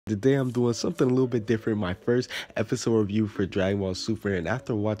Today I'm doing something a little bit different. My first episode review for Dragon Ball Super, and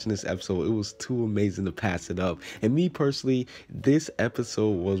after watching this episode, it was too amazing to pass it up. And me personally, this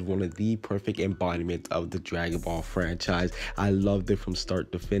episode was one of the perfect embodiments of the Dragon Ball franchise. I loved it from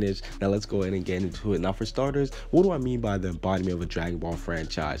start to finish. Now let's go ahead and get into it. Now for starters, what do I mean by the embodiment of a Dragon Ball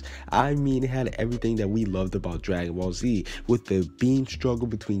franchise? I mean, it had everything that we loved about Dragon Ball Z, with the beam struggle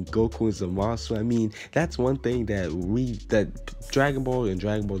between Goku and Zamasu. I mean, that's one thing that Dragon Ball and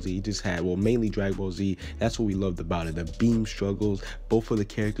Dragon Ball Z just had. Well, mainly Dragon Ball Z. That's what we loved about it. The beam struggles, both of the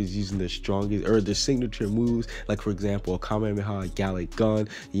characters using their strongest or their signature moves. Like for example, a Kamehameha Gallic gun.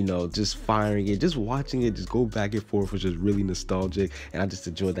 You know, just firing it, just watching it, just go back and forth was just really nostalgic, and I just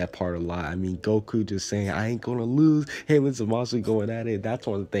enjoyed that part a lot. I mean, Goku just saying, "I ain't gonna lose." Him and Zamasu going at it. That's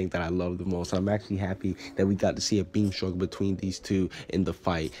one of the things that I love the most. I'm actually happy that we got to see a beam struggle between these two in the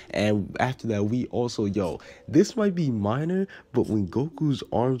fight. And after that, we also, this might be minor, but when Goku's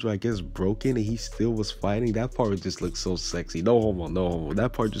arms were, I guess, broken and he still was fighting, that part just looked so sexy. No homo, no homo.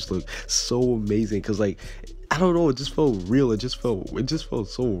 That part just looked so amazing, because like, I don't know, it just felt real. It just felt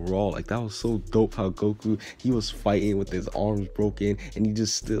so raw. Like, that was so dope how Goku, he was fighting with his arms broken, and he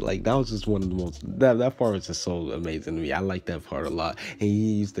just still, like, that was just one of the most, that part was just so amazing to me. I like that part a lot. And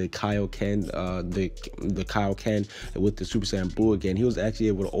he used the Kaioken, the Kaioken with the Super Saiyan Blue again. He was actually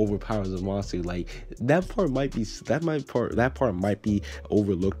able to overpower Zamasu. Like, that part might be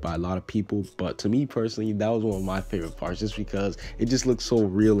overlooked by a lot of people, but to me personally, that was one of my favorite parts, just because it just looked so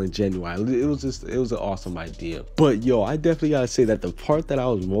real and genuine. It was an awesome idea. But I definitely gotta say that the part that I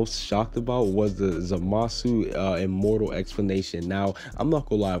was most shocked about was the Zamasu immortal explanation. Now, I'm not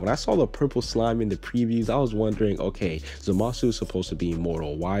gonna lie, when I saw the purple slime in the previews, I was wondering, okay, Zamasu is supposed to be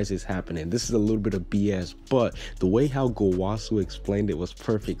immortal. Why is this happening? This is a little bit of BS, but the way how Gowasu explained it was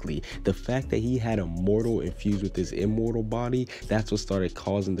perfectly. The fact that he had immortal infused with his immortal body, that's what started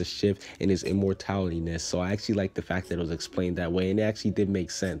causing the shift in his immortality-ness. So I actually like the fact that it was explained that way, and it actually did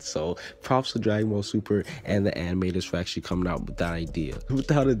make sense. So props to Dragon Ball Super and the animators for actually coming out with that idea.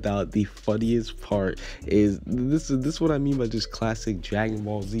 Without a doubt, the funniest part is this is what I mean by just classic Dragon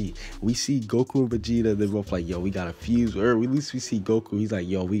Ball Z. We see Goku and Vegeta, they're both like, "Yo, we gotta fuse," or at least we see Goku, he's like,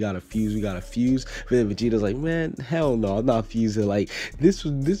 "Yo, we gotta fuse, we gotta fuse." But then Vegeta's like, "Man, hell no, I'm not fusing." Like, this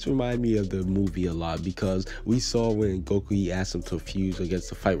reminded me of the movie a lot, because we saw when Goku, he asked him to fuse against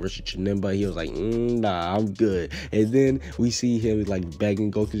the fight versus Janemba, he was like, "Nah, I'm good." And then we see him like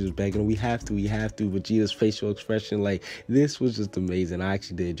begging, Goku just begging, we have to. Vegeta's facial expression, like, this was just amazing. I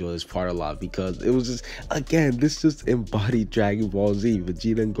actually did enjoy this part a lot, because it was just, again, this just embodied Dragon Ball Z.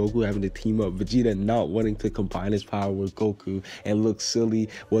 Vegeta and Goku having to team up, Vegeta not wanting to combine his power with Goku and look silly,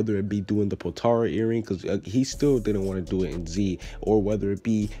 whether it be doing the Potara earring, because he still didn't want to do it in Z, or whether it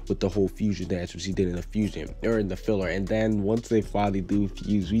be with the whole fusion dance, which he did in the fusion or in the filler. And then once they finally do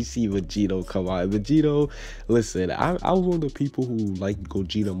fuse, we see Vegito come out. Vegito, listen, I was one of the people who liked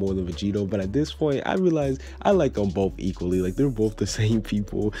Gogeta more than Vegito, but at this point I realized I like them both equally. Like, they're both the same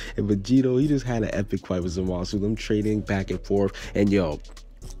people. And Vegito, he just had an epic fight with Zamasu, them trading back and forth. And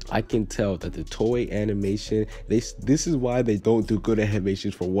I can tell that the Toei animation, this is why they don't do good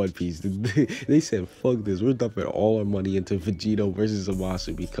animations for One Piece. They said, fuck this, we're dumping all our money into Vegito versus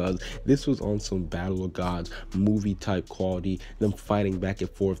Zamasu, because this was on some Battle of Gods movie type quality, them fighting back and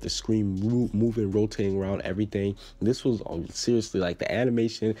forth, the screen moving, rotating around, everything. This was seriously, like, the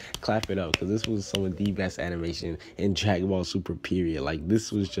animation, clap it up, because this was some of the best animation in Dragon Ball Super period. Like,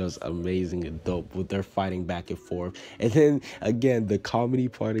 this was just amazing and dope with their fighting back and forth. And then again, the comedy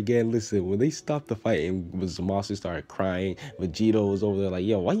part again, listen, when they stopped the fight and Zamasu started crying, Vegito was over there like,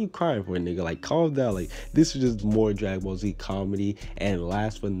 "Yo, why you crying for, nigga? Like, calm down." Like, this was just more Dragon Ball Z comedy. And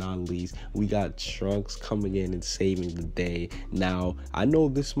last but not least, we got Trunks coming in and saving the day. Now, I know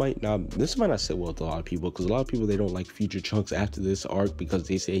this might not sit well with a lot of people, because a lot of people, they don't like future Trunks after this arc, because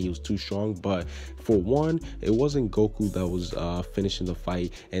they say he was too strong. But for one, it wasn't Goku that was finishing the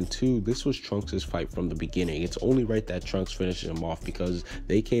fight, and two, this was Trunks' fight from the beginning. It's only right that Trunks finishes him off, because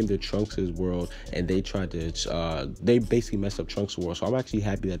they came to Trunks' world and they tried to they basically messed up Trunks' world. So I'm actually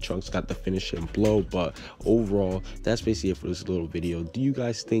happy that Trunks got the finishing blow. But overall, that's basically it for this little video. Do you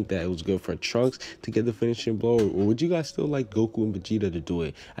guys think that it was good for Trunks to get the finishing blow, or would you guys still like Goku and Vegeta to do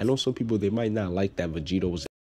it? I know some people, they might not like that Vegeta was